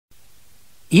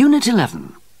Unit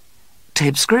 11.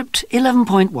 Tape script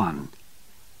 11.1.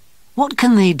 What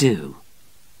can they do?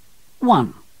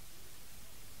 1.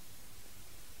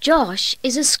 Josh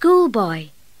is a schoolboy.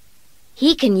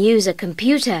 He can use a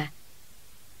computer.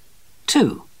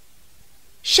 2.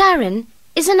 Sharon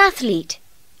is an athlete.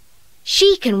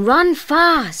 She can run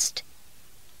fast.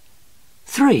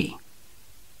 3.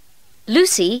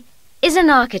 Lucy is an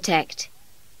architect.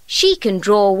 She can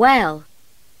draw well.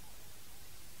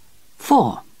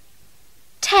 4.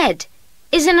 Ted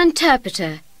is an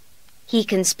interpreter. He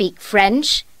can speak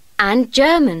French and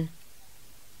German.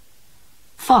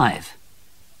 5.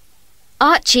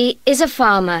 Archie is a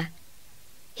farmer.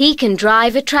 He can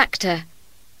drive a tractor.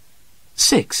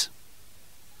 6.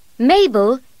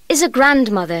 Mabel is a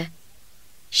grandmother.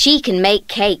 She can make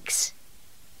cakes.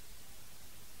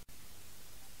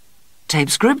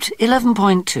 Tape script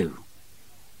 11.2.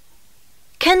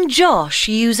 Can Josh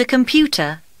use a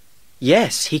computer?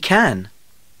 Yes, he can.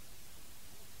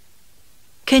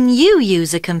 Can you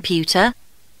use a computer?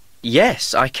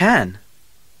 Yes, I can.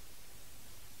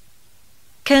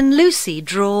 Can Lucy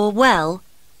draw well?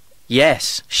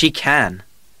 Yes, she can.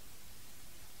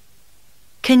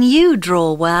 Can you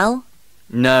draw well?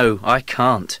 No, I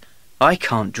can't. I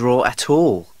can't draw at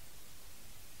all.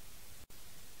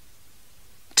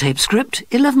 Tape script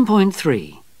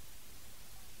 11.3.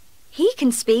 He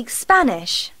can speak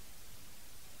Spanish.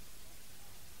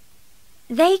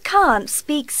 They can't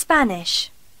speak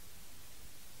Spanish.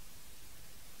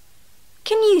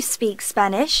 Can you speak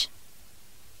Spanish?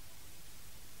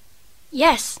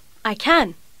 Yes, I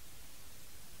can.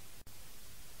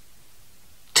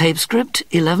 Tape script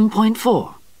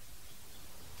 11.4.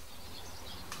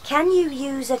 Can you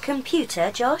use a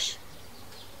computer, Josh?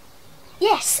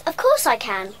 Yes, of course I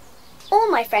can. All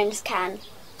my friends can.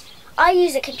 I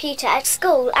use a computer at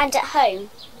school and at home.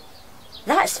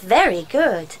 That's very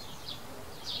good.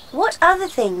 What other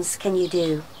things can you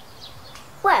do?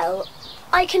 Well,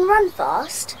 I can run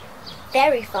fast,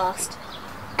 very fast,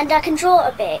 and I can draw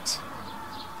a bit.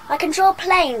 I can draw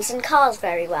planes and cars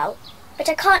very well, but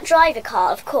I can't drive a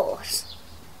car, of course.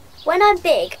 When I'm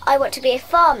big, I want to be a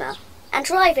farmer and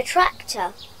drive a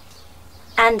tractor.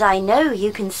 And I know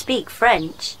you can speak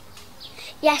French.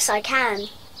 Yes, I can.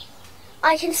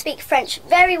 I can speak French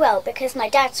very well because my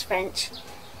dad's French.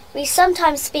 We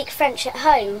sometimes speak French at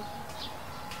home.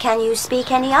 Can you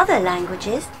speak any other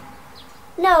languages?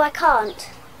 No, I can't.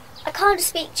 I can't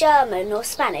speak German or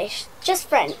Spanish, just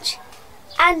French.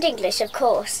 And English, of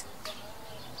course.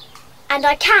 And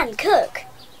I can cook.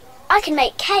 I can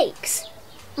make cakes.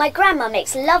 My grandma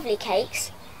makes lovely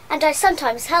cakes, and I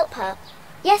sometimes help her.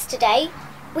 Yesterday,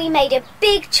 we made a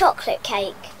big chocolate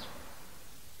cake.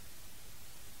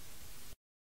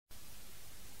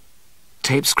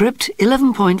 Tape script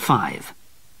 11.5.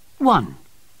 1.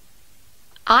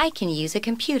 I can use a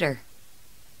computer.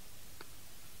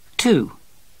 2.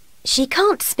 She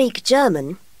can't speak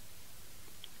German.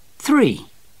 3.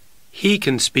 He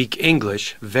can speak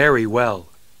English very well.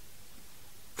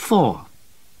 4.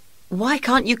 Why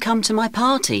can't you come to my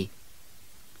party?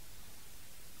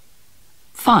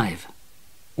 5.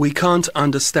 We can't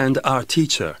understand our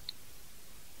teacher.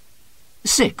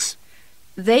 6.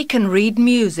 They can read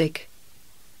music.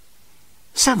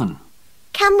 7.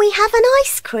 Can we have an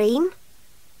ice cream?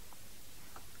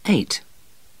 8.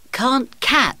 Can't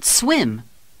cats swim?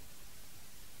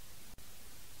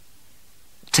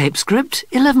 Tape script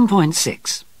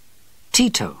 11.6.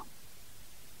 Tito.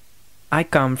 I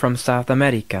come from South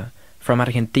America, from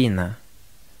Argentina.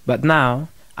 But now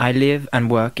I live and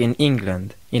work in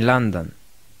England, in London.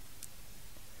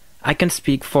 I can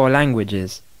speak 4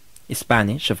 languages.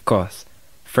 Spanish, of course,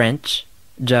 French,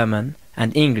 German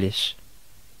and English.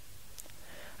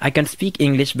 I can speak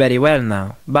English very well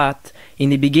now, but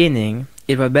in the beginning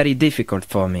it was very difficult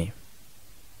for me.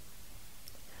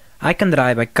 I can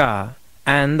drive a car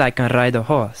and I can ride a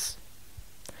horse.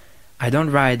 I don't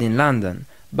ride in London,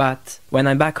 but when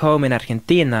I'm back home in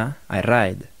Argentina, I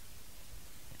ride.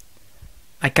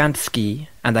 I can't ski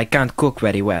and I can't cook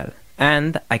very well,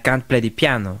 and I can't play the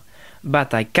piano,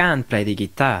 but I can play the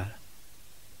guitar.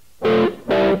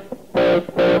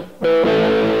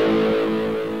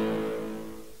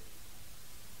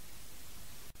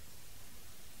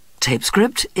 Tape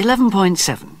script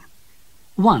 11.7.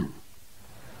 1.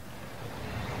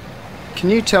 Can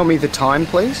you tell me the time,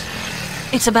 please?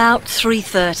 It's about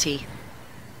 3:30.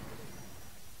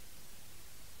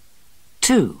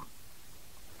 2.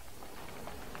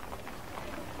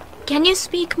 Can you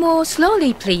speak more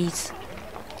slowly, please?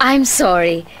 I'm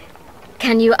sorry.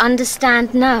 Can you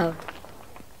understand now?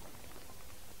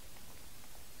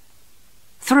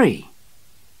 3.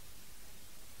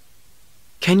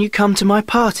 Can you come to my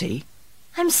party?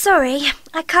 I'm sorry,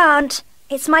 I can't.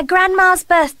 It's my grandma's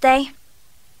birthday.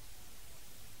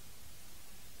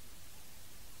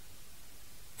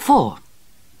 4.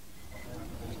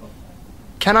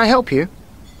 Can I help you?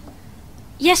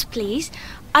 Yes, please.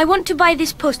 I want to buy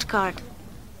this postcard.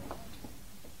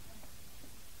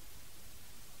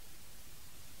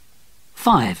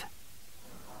 5.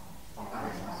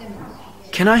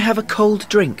 Can I have a cold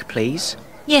drink, please?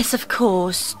 Yes, of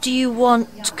course. Do you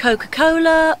want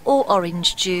Coca-Cola or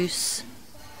orange juice?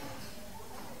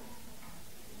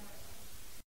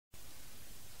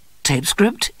 Tape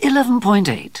script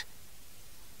 11.8.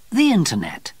 The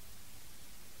Internet.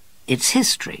 Its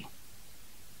history.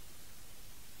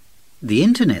 The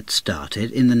Internet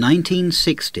started in the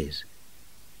 1960s.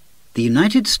 The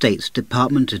United States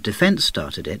Department of Defense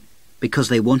started it because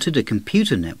they wanted a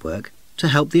computer network to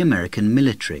help the American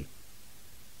military.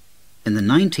 In the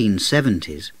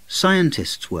 1970s,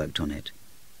 scientists worked on it.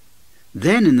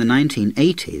 Then in the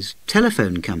 1980s,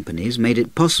 telephone companies made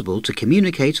it possible to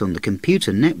communicate on the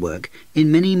computer network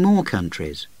in many more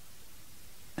countries.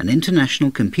 An international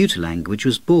computer language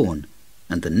was born,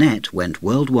 and the net went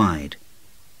worldwide.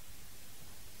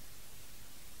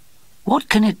 What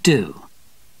can it do?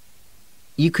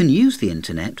 You can use the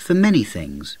Internet for many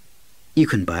things. You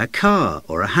can buy a car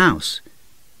or a house.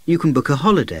 You can book a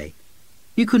holiday.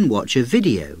 You can watch a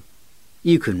video.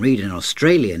 You can read an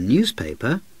Australian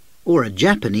newspaper or a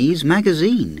Japanese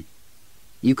magazine.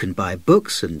 You can buy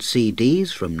books and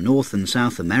CDs from North and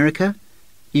South America.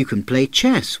 You can play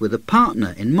chess with a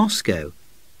partner in Moscow.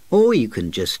 Or you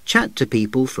can just chat to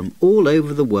people from all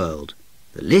over the world.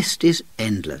 The list is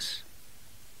endless.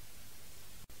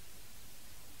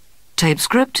 Tape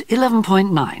script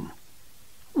 11.9.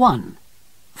 1.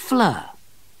 Fleur.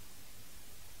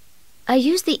 I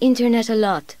use the internet a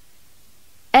lot.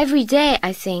 Every day,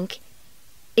 I think.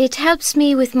 It helps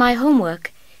me with my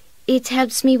homework. It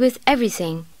helps me with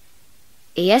everything.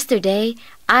 Yesterday,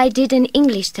 I did an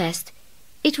English test.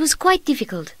 It was quite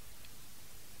difficult.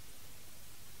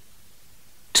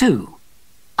 2.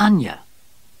 Anya.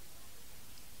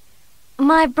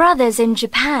 My brother's in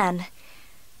Japan.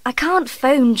 I can't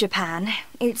phone Japan.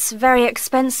 It's very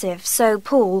expensive, so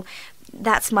Paul,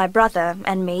 that's my brother,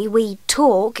 and me, we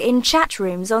talk in chat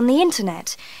rooms on the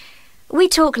internet. We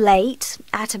talk late,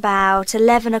 at about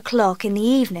 11 o'clock in the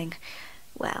evening.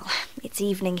 Well, it's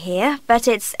evening here, but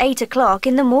it's 8 o'clock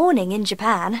in the morning in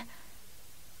Japan.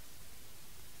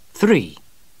 3.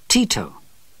 Tito.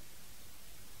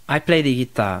 I play the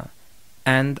guitar,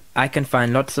 and I can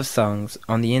find lots of songs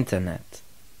on the internet.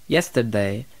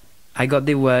 Yesterday, I got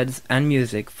the words and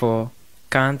music for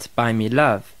Can't Buy Me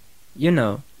Love, you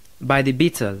know, by the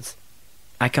Beatles.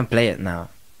 I can play it now.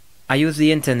 I use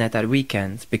the internet at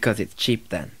weekends because it's cheap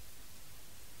then.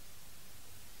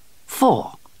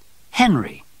 4.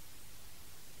 Henry.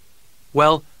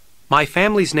 Well, my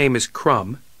family's name is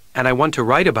Crumb, and I want to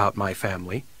write about my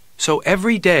family, so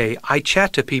every day I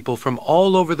chat to people from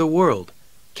all over the world,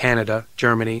 Canada,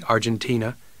 Germany,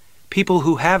 Argentina, people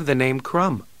who have the name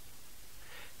Crumb.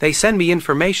 They send me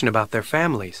information about their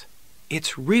families.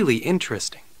 It's really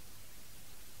interesting.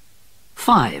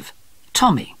 5.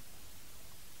 Tommy.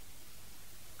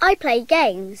 I play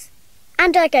games,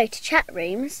 and I go to chat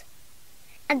rooms,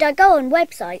 and I go on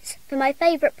websites for my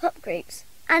favourite pop groups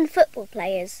and football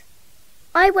players.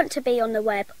 I want to be on the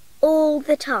web all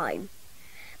the time,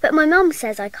 but my mum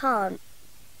says I can't.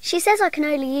 She says I can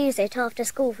only use it after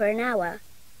school for an hour,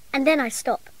 and then I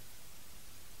stop.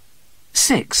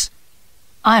 6.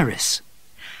 Iris.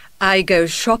 I go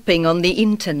shopping on the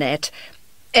internet.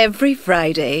 Every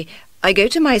Friday, I go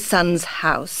to my son's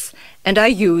house and I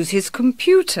use his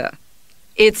computer.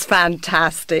 It's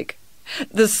fantastic.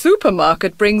 The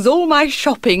supermarket brings all my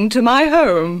shopping to my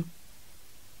home.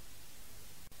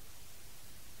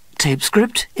 Tape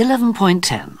script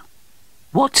 11.10.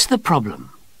 What's the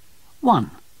problem? 1.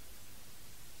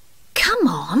 Come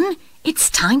on,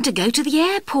 it's time to go to the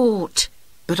airport.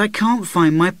 But I can't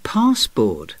find my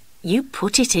passport. You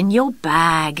put it in your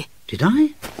bag. Did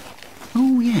I?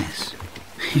 Oh, yes.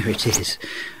 Here it is.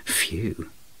 Phew.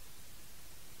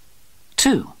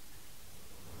 2.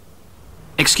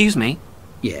 Excuse me?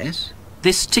 Yes?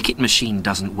 This ticket machine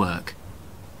doesn't work.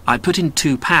 I put in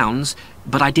 £2,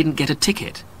 but I didn't get a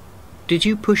ticket. Did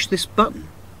you push this button?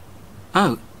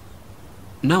 Oh,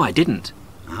 no, I didn't.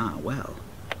 Ah, well.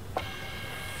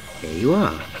 Here you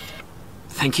are.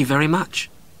 Thank you very much.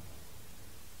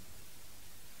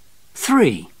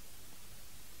 3.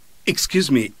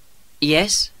 Excuse me.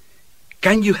 Yes?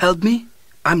 Can you help me?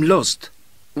 I'm lost.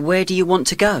 Where do you want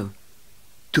to go?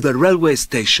 To the railway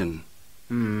station.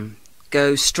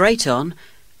 Go straight on,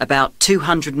 About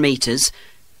 200 metres.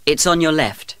 It's on your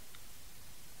left.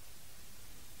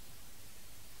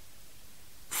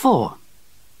 4.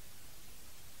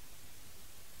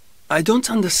 I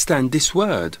don't understand this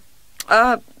word.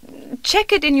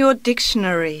 Check it in your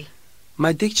dictionary.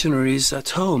 My dictionary is at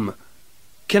home.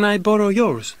 Can I borrow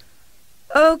yours?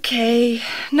 OK,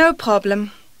 no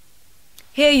problem.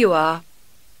 Here you are.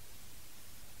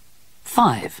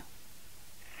 5.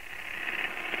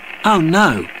 Oh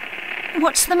no,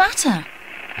 What's the matter?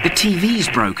 the TV's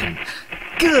broken.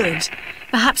 Good.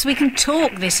 Perhaps we can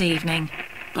talk this evening.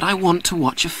 But I want to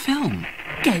watch a film.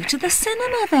 Go to the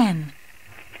cinema then.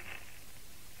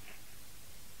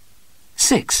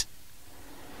 6.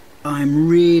 I'm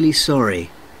really sorry.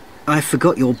 I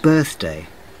forgot your birthday.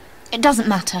 It doesn't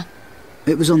matter.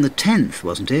 It was on the 10th,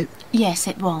 wasn't it? Yes,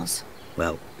 it was.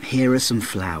 Well, here are some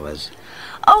flowers.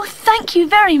 Oh, thank you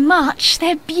very much.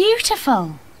 They're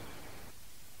beautiful.